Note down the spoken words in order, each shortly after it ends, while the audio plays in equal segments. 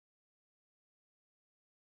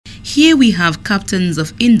Here we have captains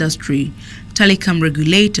of industry, telecom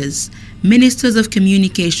regulators, ministers of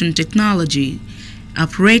communication technology,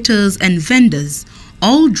 operators and vendors,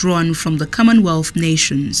 all drawn from the Commonwealth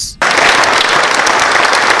nations. May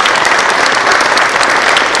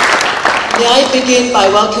I begin by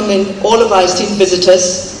welcoming all of our esteemed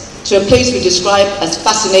visitors to a place we describe as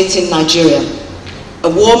fascinating Nigeria, a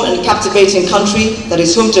warm and captivating country that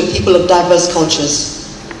is home to people of diverse cultures.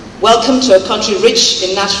 Welcome to a country rich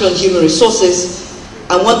in natural and human resources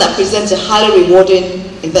and one that presents a highly rewarding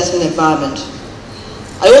investment environment.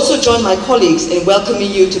 I also join my colleagues in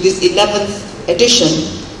welcoming you to this 11th edition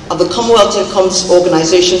of the Commonwealth Telecoms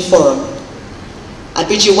Organization Forum. I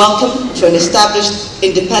bid you welcome to an established,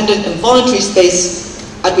 independent and voluntary space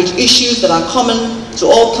at which issues that are common to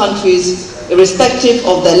all countries, irrespective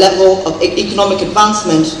of their level of economic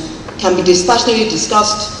advancement, can be dispassionately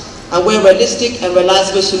discussed and where realistic and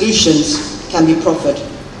realizable solutions can be proffered.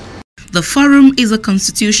 The Forum is a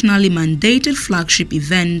constitutionally mandated flagship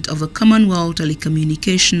event of the Commonwealth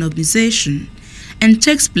Telecommunication Organization and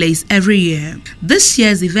takes place every year. This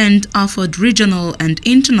year's event offered regional and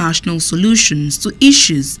international solutions to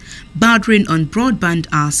issues bordering on broadband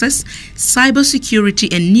access,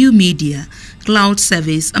 cybersecurity and new media, cloud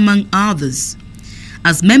service, among others,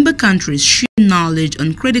 as member countries share knowledge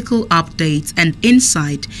on critical updates and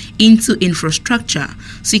insight into infrastructure,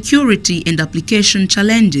 security and application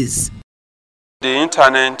challenges. The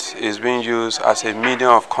internet is being used as a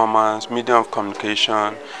medium of commerce, medium of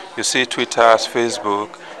communication. You see Twitter,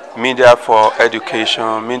 Facebook, media for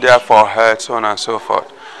education, media for health, so on and so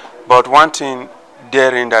forth. But one thing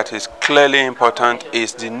therein that is clearly important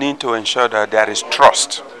is the need to ensure that there is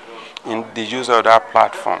trust in the use of that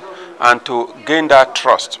platform. And to gain that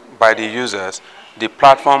trust by the users, the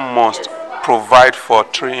platform must provide for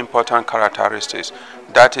three important characteristics.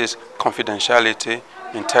 That is confidentiality,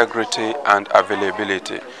 integrity and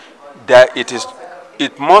availability. That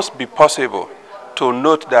it must be possible to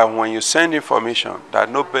note that when you send information that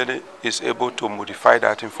nobody is able to modify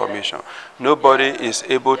that information. Nobody is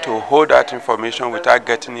able to hold that information without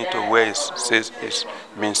getting it to where it says it's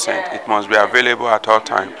being sent. It must be available at all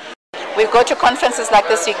times. We go to conferences like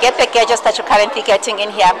this, you get the gadgets that you're currently getting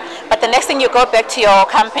in here, but the next thing you go back to your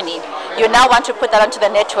company, you now want to put that onto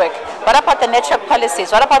the network. What about the network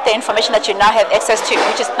policies? What about the information that you now have access to,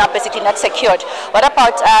 which is now basically not secured? What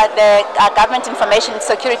about the government information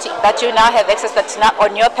security that you now have access that's not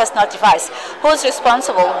on your personal device? Who's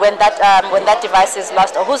responsible when that device is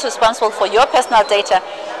lost, or who's responsible for your personal data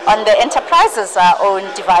on the enterprise's own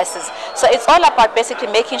devices? So it's all about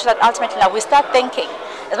basically making sure that ultimately now we start thinking,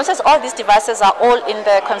 as much as all these devices are all in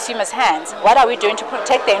the consumer's hands, what are we doing to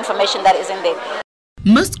protect the information that is in there?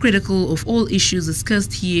 Most critical of all issues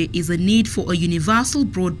discussed here is the need for a universal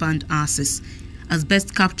broadband access, as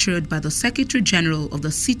best captured by the Secretary General of the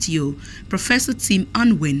CTO, Professor Tim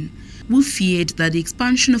Unwin, who feared that the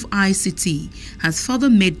expansion of ICT has further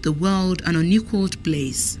made the world an unequaled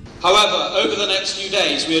place. However, over the next few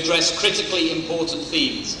days we address critically important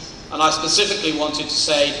themes, and I specifically wanted to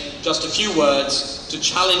say just a few words to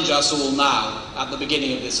challenge us all now at the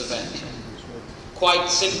beginning of this event. Quite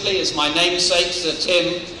simply, as my namesake Sir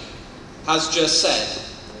Tim has just said,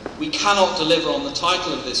 we cannot deliver on the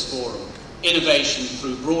title of this forum, Innovation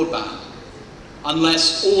Through Broadband,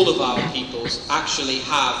 unless all of our peoples actually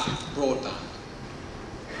have broadband.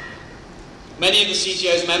 Many of the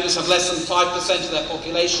CTO's members have less than 5% of their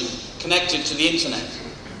population connected to the internet.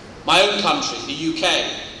 My own country, the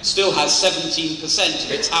UK, still has 17%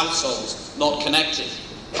 of its households not connected.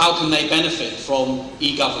 How can they benefit from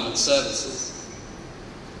e-government services?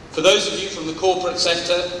 For those of you from the corporate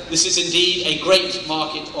sector, this is indeed a great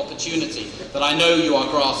market opportunity that I know you are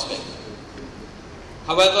grasping.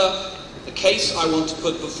 However, the case I want to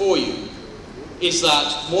put before you is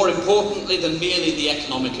that more importantly than merely the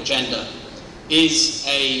economic agenda is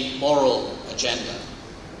a moral agenda.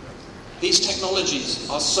 These technologies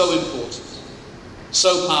are so important,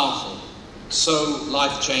 so powerful, so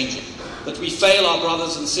life-changing, that we fail our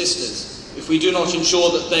brothers and sisters if we do not ensure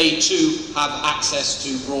that they too have access to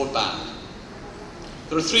broadband.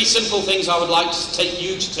 There are three simple things I would like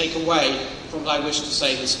you to take away from what I wish to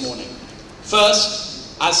say this morning.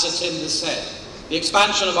 First, as Sir Tim has said, the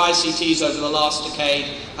expansion of ICTs over the last decade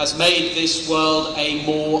has made this world a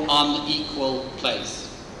more unequal place.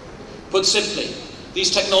 Put simply,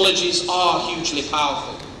 these technologies are hugely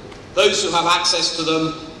powerful. Those who have access to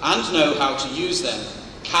them and know how to use them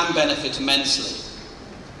can benefit immensely.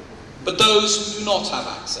 But those who do not have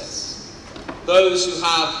access, those who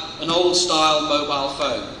have an old-style mobile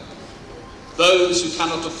phone, those who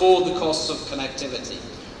cannot afford the costs of connectivity,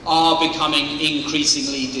 are becoming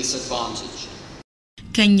increasingly disadvantaged.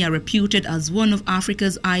 Kenya, reputed as one of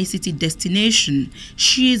Africa's ICT destination,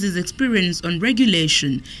 shares its experience on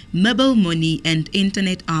regulation, mobile money and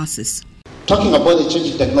internet access. Talking about the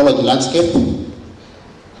changing technology landscape,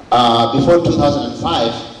 before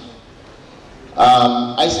 2005,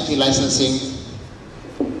 ICT licensing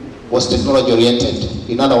was technology oriented.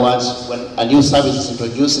 In other words, when a new service is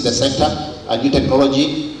introduced in the sector, a new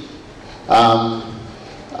technology,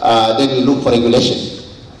 then you look for regulation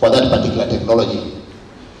for that particular technology.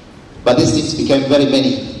 But these things became very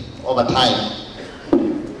many over time,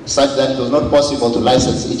 such that it was not possible to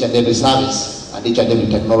license each and every service and each and every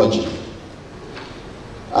technology.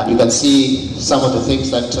 And you can see some of the things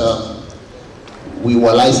that we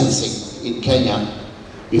were licensing in Kenya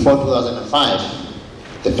before 2005.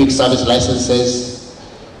 The fixed service licenses,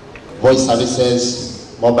 voice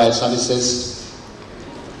services, mobile services,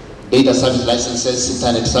 data service licenses,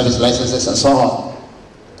 internet service licenses, and so on.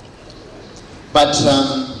 But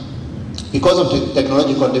because of the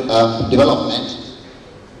technological development,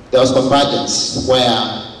 there was convergence where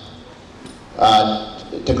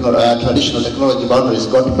traditional technology boundaries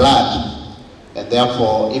got blurred, and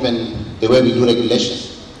therefore even the way we do regulation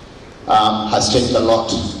has changed a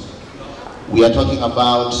lot. We are talking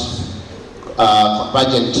about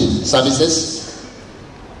convergent services,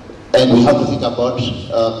 and we have to think about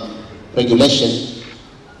regulation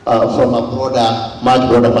from a much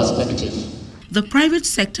broader perspective. The private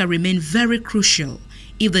sector remains very crucial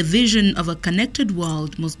if the vision of a connected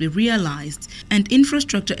world must be realized, and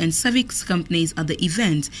infrastructure and service companies at the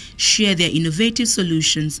event share their innovative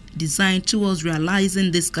solutions designed towards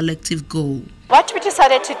realizing this collective goal. What we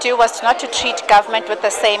decided to do was not to treat government with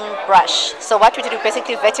the same brush. So what we did, we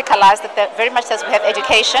basically verticalized it very much as we have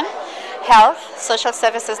education, health, social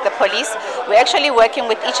services, the police. We're actually working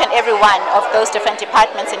with each and every one of those different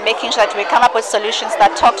departments and making sure that we come up with solutions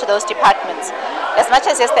that talk to those departments. As much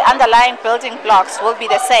as yes, the underlying building blocks will be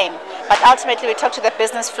the same, but ultimately we talk to the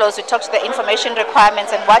business flows, we talk to the information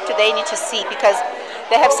requirements and what do they need to see, because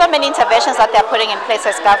they have so many interventions that they're putting in place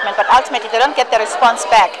as government, but ultimately they don't get the response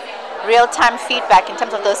back, real-time feedback in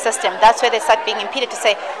terms of those systems. That's where they start being impeded to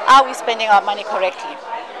say, are we spending our money correctly?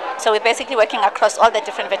 So we're basically working across all the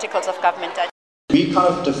different verticals of government. We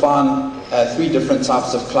kind of define three different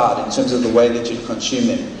types of cloud in terms of the way that you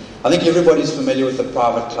consume them. I think everybody's familiar with the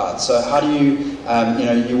private cloud. So how do you,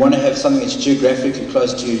 you want to have something that's geographically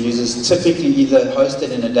close to your users, typically either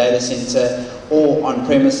hosted in a data center or on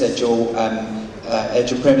premise at your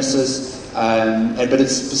premises, but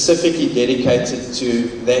it's specifically dedicated to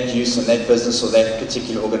that use and that business or that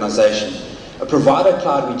particular organization. A provider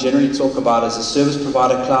cloud we generally talk about as a service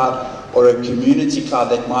provider cloud or a community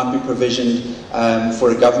cloud that might be provisioned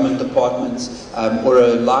for a government department or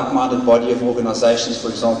a like-minded body of organizations, for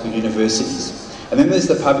example, universities. And then there's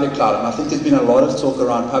the public cloud, and I think there's been a lot of talk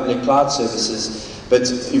around public cloud services, but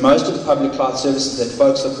most of the public cloud services that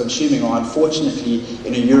folks are consuming are unfortunately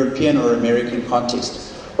in a European or American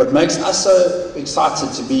context. What makes us so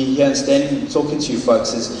excited to be here and standing and talking to you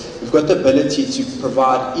folks is we've got the ability to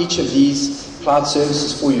provide each of these cloud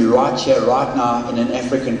services for you right here, right now, in an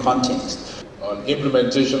African context. On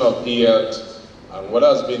implementation of e-health and what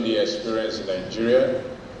has been the experience in Nigeria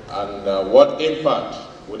and what impact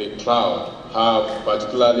would a cloud have,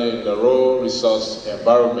 particularly in the rural resource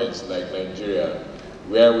environments like Nigeria,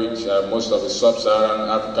 where most of the sub-Saharan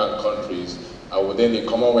African countries are within the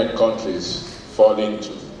Commonwealth countries fall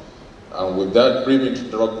into. And with that brief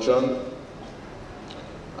introduction,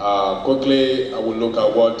 quickly I will look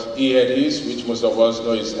at what e-health is, which most of us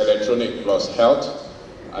know is electronic plus health,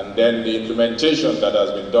 and then the implementation that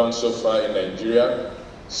has been done so far in Nigeria,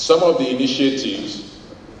 some of the initiatives,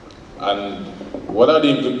 and what are the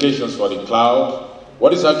implications for the cloud,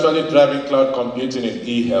 what is actually driving cloud computing in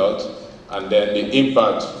e-health, and then the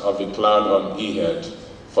impact of the cloud on e-health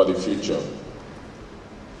for the future.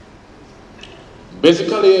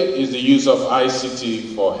 Basically, is the use of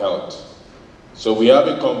ICT for health. So we have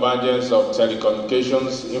a convergence of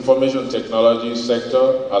telecommunications, information technology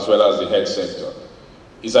sector, as well as the health sector.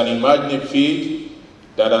 It's an emerging field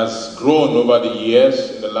that has grown over the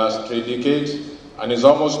years in the last 3 decades and is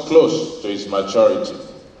almost close to its maturity.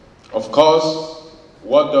 Of course,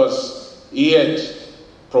 what does e-health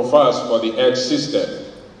provides for the health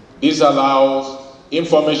system? This allows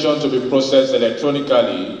information to be processed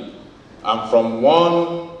electronically and from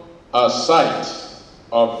one site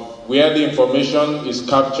of where the information is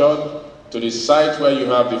captured to the site where you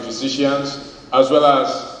have the physicians as well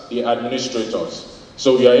as the administrators.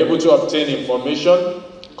 So we are able to obtain information,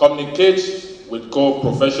 communicate with core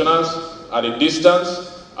professionals at a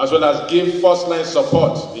distance, as well as give first-line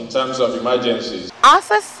support in terms of emergencies.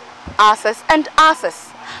 Access, access, and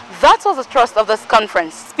access. That was the thrust of this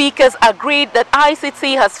conference. Speakers agreed that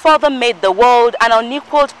ICT has further made the world an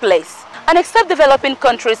unequaled place. And except developing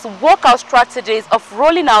countries work out strategies of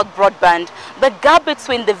rolling out broadband, the gap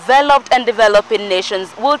between developed and developing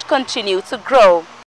nations would continue to grow.